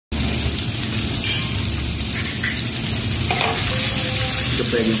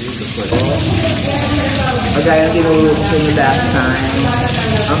pwede dito po. Pagkaya tinulog ko nyo last time.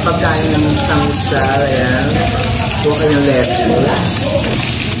 Ang pagkain ng samgyeopsal, ayan. Huwag ka ng lettuce.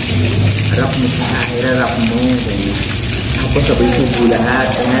 Harap mo siya, irarap mo. Tapos sabay subo lahat.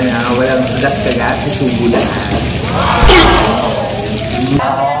 Ayan na, walang kagat-kagat, subo lahat.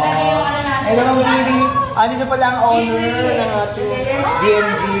 Hello mga baby! Dito pala ang owner ng ating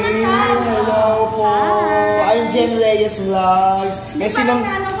DND. Hello po! I'm Jenn Reyes Vlogs. Kasi nung...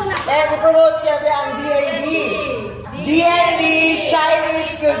 i-promote siyempre ang DND. DND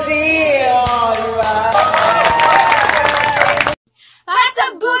Chinese Cuisine! O, diba?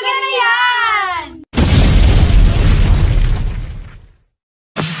 Pasabugan na yan!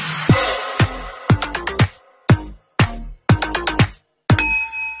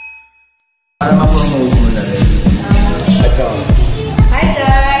 Para ma-promote mo na rin. Ito. Hi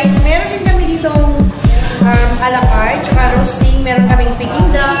guys! Meron din kami ditong a la carte, tsaka roasting. Meron kaming Peking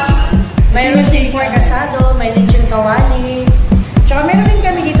duck, may roasting pork asado, may lechon kawali. Tsaka meron din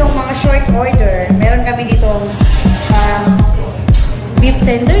kami ditong mga short order. Meron kami ditong beef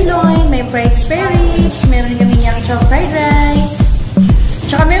tenderloin, may fried spare ribs, meron din kami yang chow fried rice.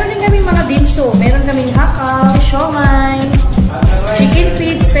 Tsaka meron din kami mga dim sum. Meron kaming hakaw, siomai, chicken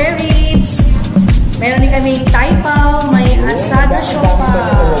feet, spare ribs. Meron din kaming taipaw, may asada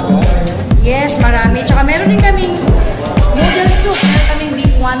siopaw. Yes, marami. Tsaka meron din kaming noodle soup. Meron kaming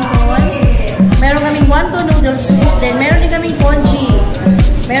beef wonton. Meron kaming wonton noodle soup. Then meron din kaming congee.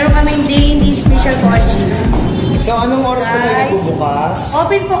 Meron kaming DND special congee. So, anong oras po kayo nagbubukas?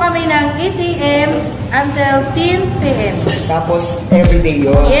 Open po kami ng 8 AM until 10 PM. Tapos, everyday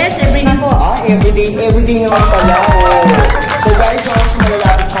yun? Yes, everyday po. Everyday. Everyday naman pala. Oh. So, guys, so, mas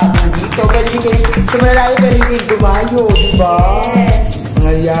malalapit sa atin dito. Pwede kayo, sa malalapit pwede kayo dumayo, diba? Yes.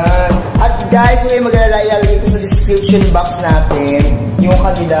 Ngayon. At guys, huwag mag-alala, ilalagay ko sa description box natin yung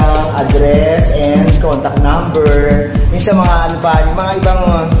kanilang address and contact number. Yung sa mga, ano pa, yung mga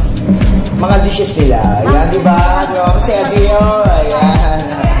ibang mga dishes nila. Ayan, diba? Kasi adiyo. Ayan.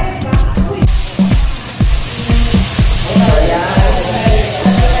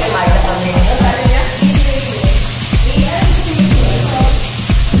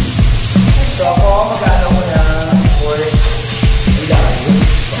 So ako, mag-ano ko na for ilalim.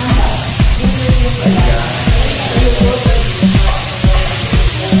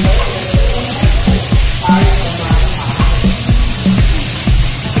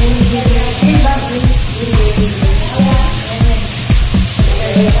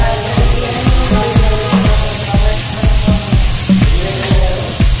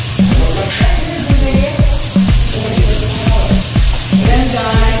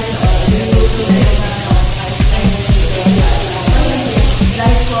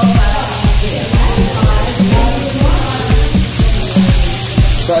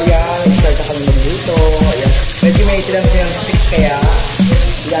 So ayan, start na kami magluto. Ayan. Medyo may ilang silang 6 kaya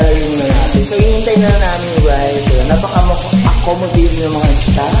ilalagay muna natin. So hinihintay na namin yung rice. So, napaka-accommodate ng mga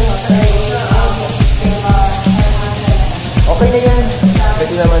staff. Okay na yan.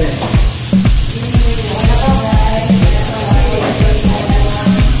 Pwede naman eh.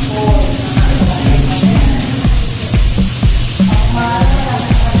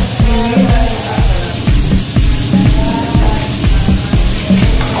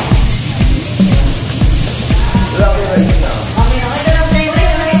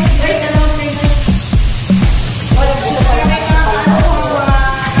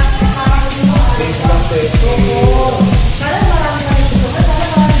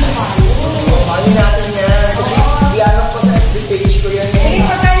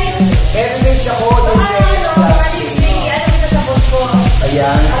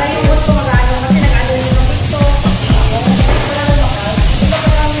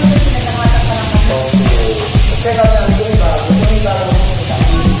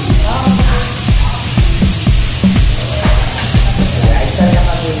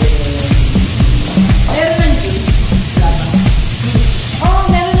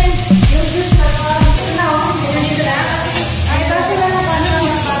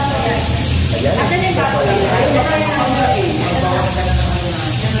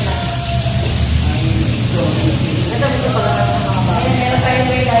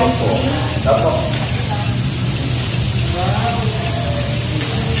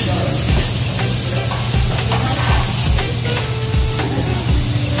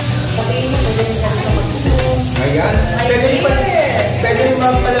 Ayan. Pwede rin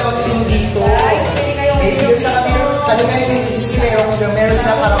magpalawag yung dito. Maybe yun sa kanina yung meron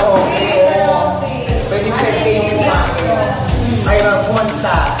na karaoke. Pwede kayong kumain. Ay,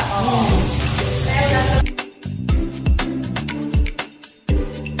 kumanta.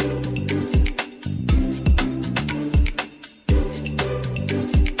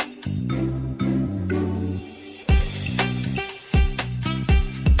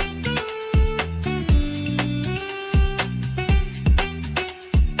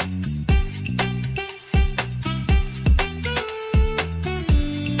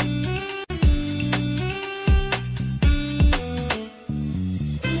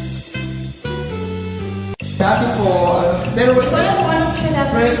 Dati po, pero Hindi ko alam kung ano siya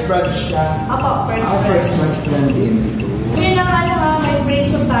dati. first branch siya. Opo, first Ah, first branch po ng DND. Yun lang ano ha, may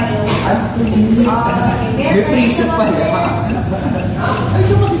praise of tayo. May priso pala. Ay,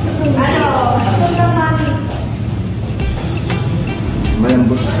 kumakita ko. Ano, sobrang mami.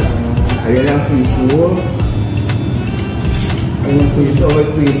 Malambot siya. Ayan ang priso. Ayan ang priso. May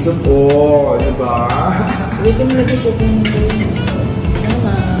priso po. Diba? Wait mo lagi po kung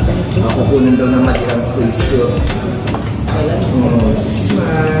Makukunan daw ng matirang priso.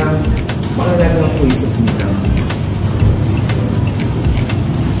 Makalala ng priso kita.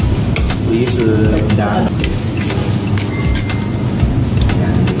 Priso like that.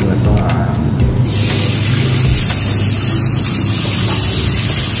 Ayan, dito na ito ha.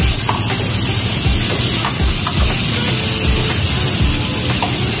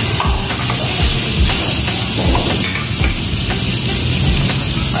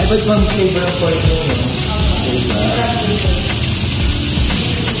 Ay, ba't bang flavor ang pork mo?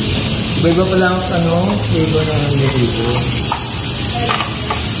 Iba-iba pala ang flavor ng nilito.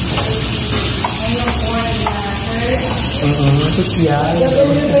 Social.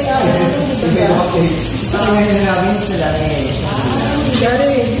 Sa kanya na namin sila eh. Dari,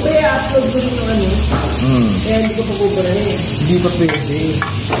 hindi ko i-upload ko rin yung ano. Kaya hindi ko pagubara eh. Hindi pa pwede.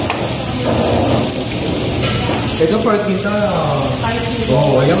 Ito pork dito.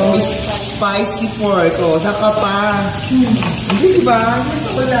 Oh, yung spicy pork. Oh, saka pa. Hindi ba? Ito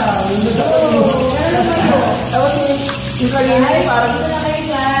wala. Tapos yung kanina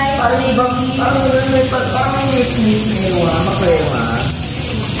parang ibang, parang may sweet na makrema.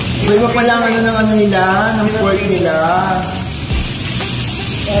 Iba pa lang ng nila, ng pork nila.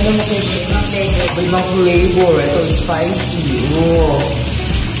 Ano mo kayo? Ibang flavor. Ito spicy. Oh.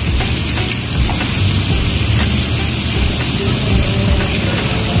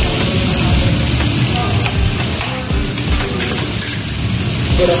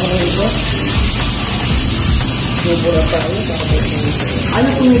 Pura ko na ito. Pura tayo. Ano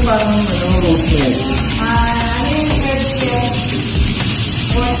kung may parang rosemary? Ano yung herbs yun?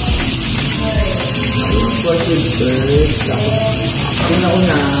 Pork with herbs.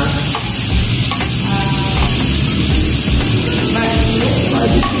 Una-una.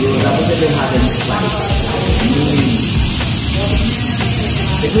 Barbecue. Tapos ito yung hot and spice.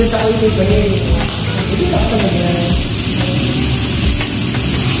 Ito yung tayo ito ba eh. Ito yung tayo na yan.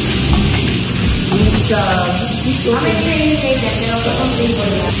 Yung sa... May training kayo dyan, pero itong flavor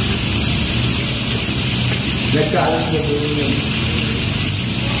lang. Nagkaalas niya po yun.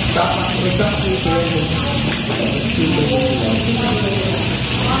 Tapos ito yun.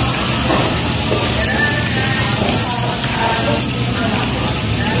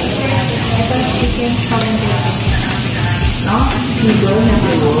 Ito chicken sandwich. No? Ito na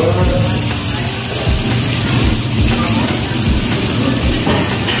ito.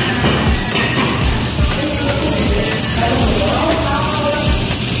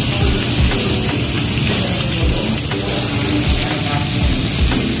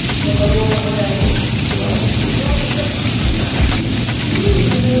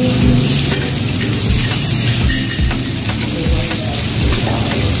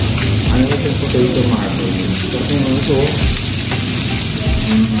 Ano yung potato tomato? Kasi ito.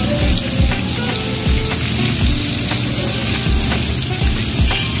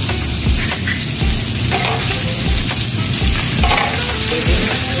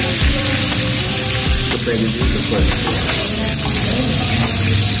 So, pwede dito first.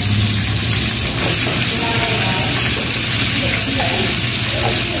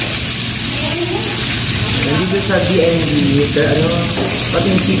 Nandito sa DND, pati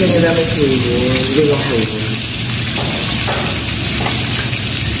yung chicken nila may flavor, hindi yung flavor.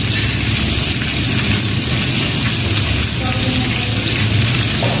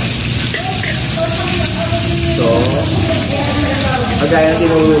 So, pagkaya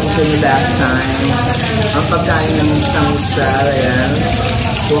tinuro ko sa inyo last time, ang pagkain ng samitsal, ayan,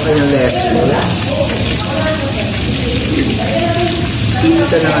 kuha kayo ng lettuce. Pili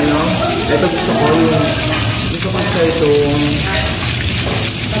ka ng ito gusto ko sa itong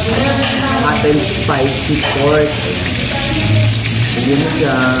hot and spicy pork. Hindi mo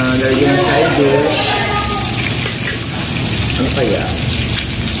siya, lalagyan ng side dish. Ano kaya?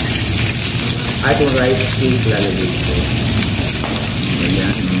 Itong rice cake lalagay ko.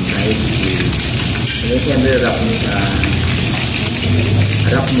 Ayan, rice cake. Ayan, siyempre wrap mo siya.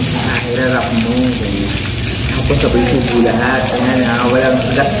 Wrap mo. Tapos sabay subo lahat. Ayan, walang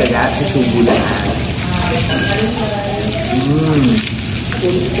kagat-kagat, subo lahat.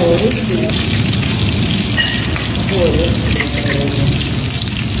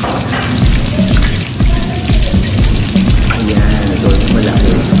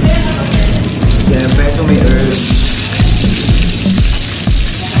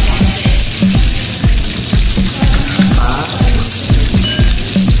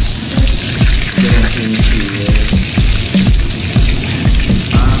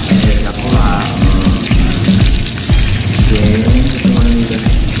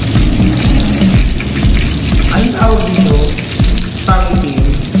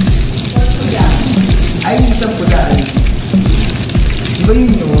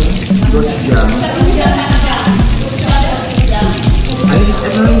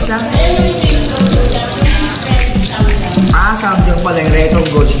 yung retong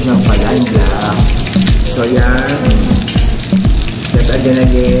gold ng palanda. So yan. Set again.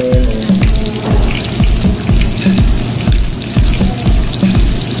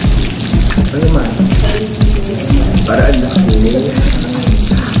 Ano naman? Para ang laki.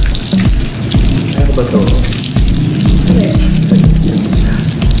 Ano ba ito?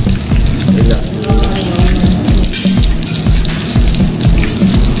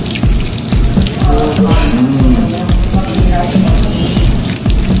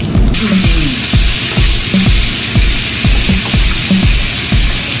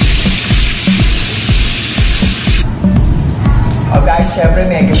 Siyempre,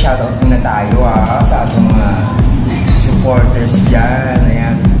 mega shoutout muna tayo sa ating mga supporters dyan.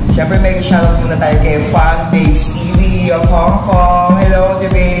 Ayan. Siyempre, mega shoutout muna tayo kay Fanbase TV of Hong Kong. Hello,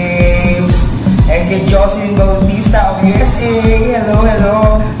 the babes! And kay Jocelyn Bautista of USA. Hello,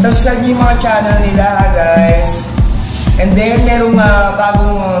 hello! Subscribe niyo yung mga channel nila, guys. And then, merong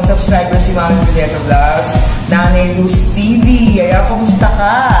bagong subscriber si Mami Julieta Vlogs. Nanay Luz TV. Ayan, kumusta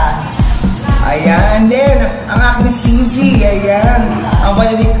ka? Ayan, and then, ang aking Sisi, ayan, ang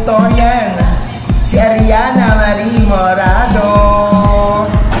valedictorian, si Ariana Marie Morado.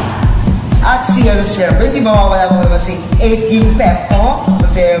 At si, siyempre, di ba mawala mo naman si 8 Pepto?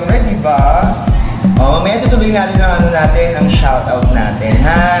 Siyempre, di ba? Mamaya tutuloy natin ang natin, ang shoutout natin,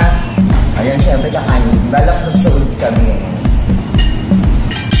 ha? Ayan, siyempre, kakanin. Balak na sold kami.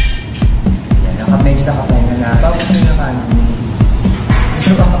 Ayan, medyo nakapahinga na. Bakit na nakanin?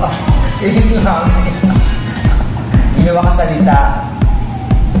 Inis lang. Hindi na makasalita.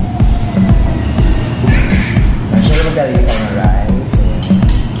 Masyado magaling ka ng rice.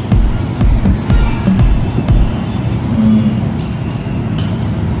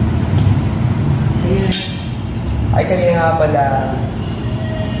 Ay, kanina nga pala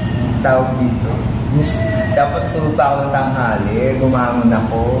tawag dito. Dapat tulog pa ako ng tanghali. Gumangon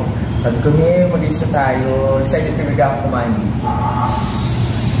ako. Sabi ko, mag-is na tayo. Excited talaga ako kumain dito.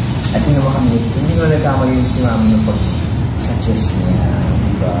 At hindi naman kami, hindi ko nagkamali yung si Mami ng pag-suggest niya.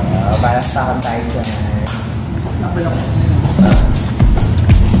 Diba? Para sa tayo dyan.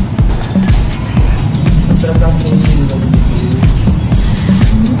 Ang sarap lang yung sila dito.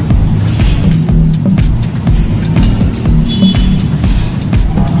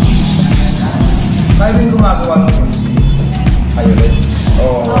 Kaya din gumagawa ng kimchi. Kayo rin?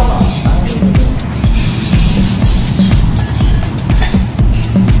 Oo.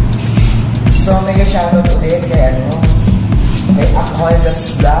 So, mega shoutout ulit kay kay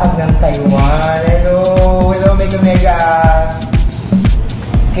Akoydas Vlog ng Tayuman. Hello! Hello, mega!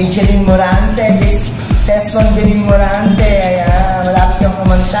 Kay Jenn Morante, kay Seswan Jenn Morante. Ayan, malapit kang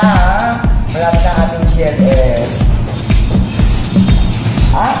kumanta, ha? Malapit ang ating GLS.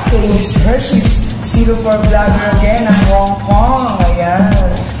 At kay Miss Hershey's Zero for Vlogger again ng Hong Kong. Ayan,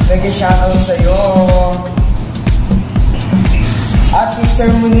 mega shoutout sa'yo. At Mr.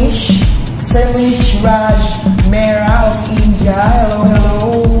 Munish Raj Mera of India. Hello,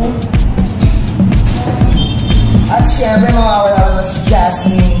 hello. At syempre, mawawala naman si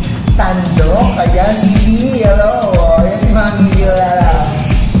Jasmine Tondo. Kaya, Sisi, hello. Yan si Mami Villara.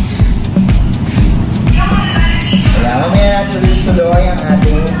 Kaya, mamaya tuloy ang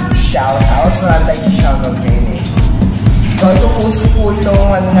ating shoutouts. Marami tayong shoutout ngayon eh. So, ito post po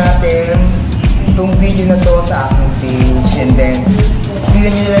itong itong video na to sa aking page. And then,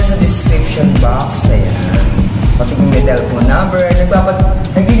 tignan nyo nila sa description box. Ayan. Pati kung may telephone number.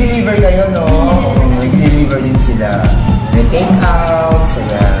 Nag-deliver kayo, no? Nag-deliver din sila. May take-out.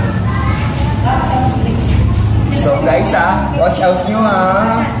 Ayan. So, guys, watch out nyo,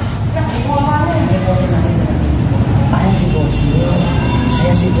 Ayan si Bossy.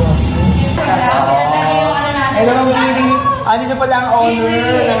 Ayan si Bossy. Hello, Miri. Dito pala ang owner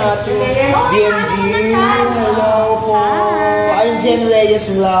ng ating DND. Hello po. I'm Jenn Reyes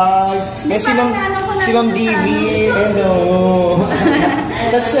Vlogs. Si Ma'am DV. Hello.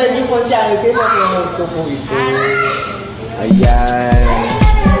 Subscribe niyo po ang channel ko. Mapanood ko po ito. Ayan.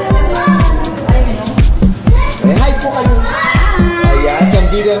 Hi po kayo. Ayan. Si Ma'am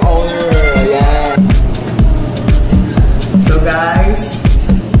DV ang owner. Ayan. So guys,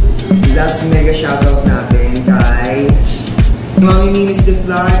 last mega shoutout natin kay Mami Minis the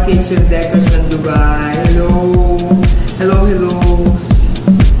Flower Cakes and Decors ng Dubai. Hello! Hello, hello!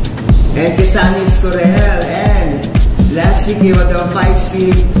 And kay Sunny Escorel. And lastly, kay Madam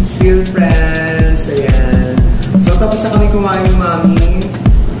 5 Field Friends. Ayan. So, tapos na kami kumain ng Mami.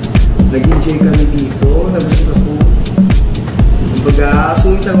 Nag-enjoy kami dito. Nabusog ako. Kumbaga,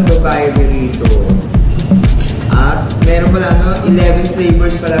 sulit ang babae rito. At meron pala, 11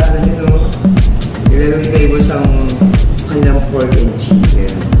 flavors pala. 11 flavors ang